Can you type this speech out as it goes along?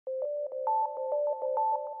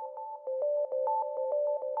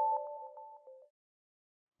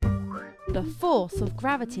The force of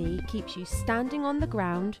gravity keeps you standing on the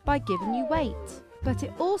ground by giving you weight, but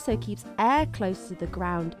it also keeps air close to the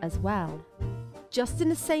ground as well. Just in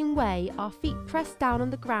the same way our feet press down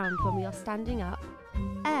on the ground when we are standing up,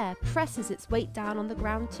 air presses its weight down on the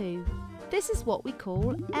ground too. This is what we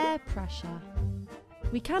call air pressure.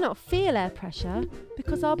 We cannot feel air pressure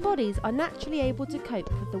because our bodies are naturally able to cope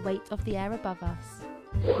with the weight of the air above us.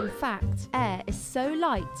 In fact, air is so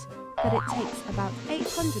light that it takes about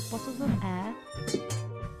 800 bottles of air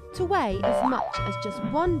to weigh as much as just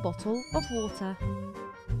one bottle of water.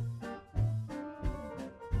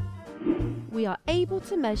 We are able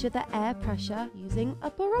to measure the air pressure using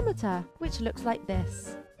a barometer, which looks like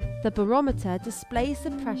this. The barometer displays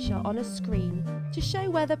the pressure on a screen to show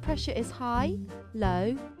whether pressure is high,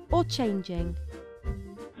 low, or changing.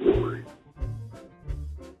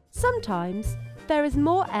 Sometimes there is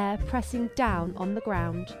more air pressing down on the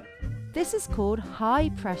ground. This is called high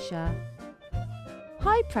pressure.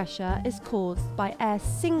 High pressure is caused by air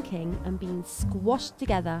sinking and being squashed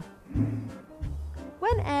together.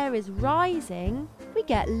 When air is rising, we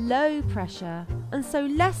get low pressure, and so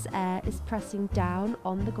less air is pressing down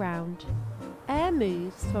on the ground. Air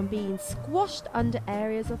moves from being squashed under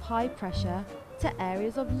areas of high pressure to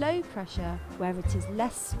areas of low pressure, where it is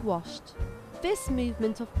less squashed. This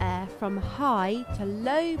movement of air from high to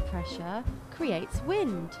low pressure creates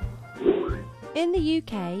wind. In the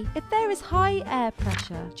UK, if there is high air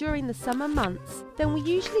pressure during the summer months, then we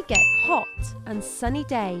usually get hot and sunny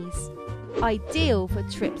days, ideal for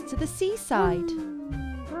trips to the seaside.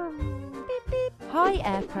 Beep, beep. High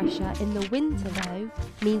air pressure in the winter, though,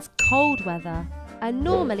 means cold weather and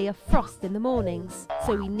normally a frost in the mornings,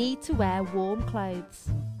 so we need to wear warm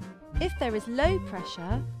clothes. If there is low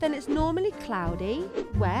pressure, then it's normally cloudy,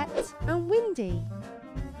 wet and windy.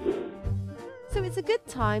 So it's a good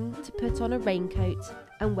time to put on a raincoat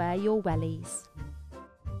and wear your wellies.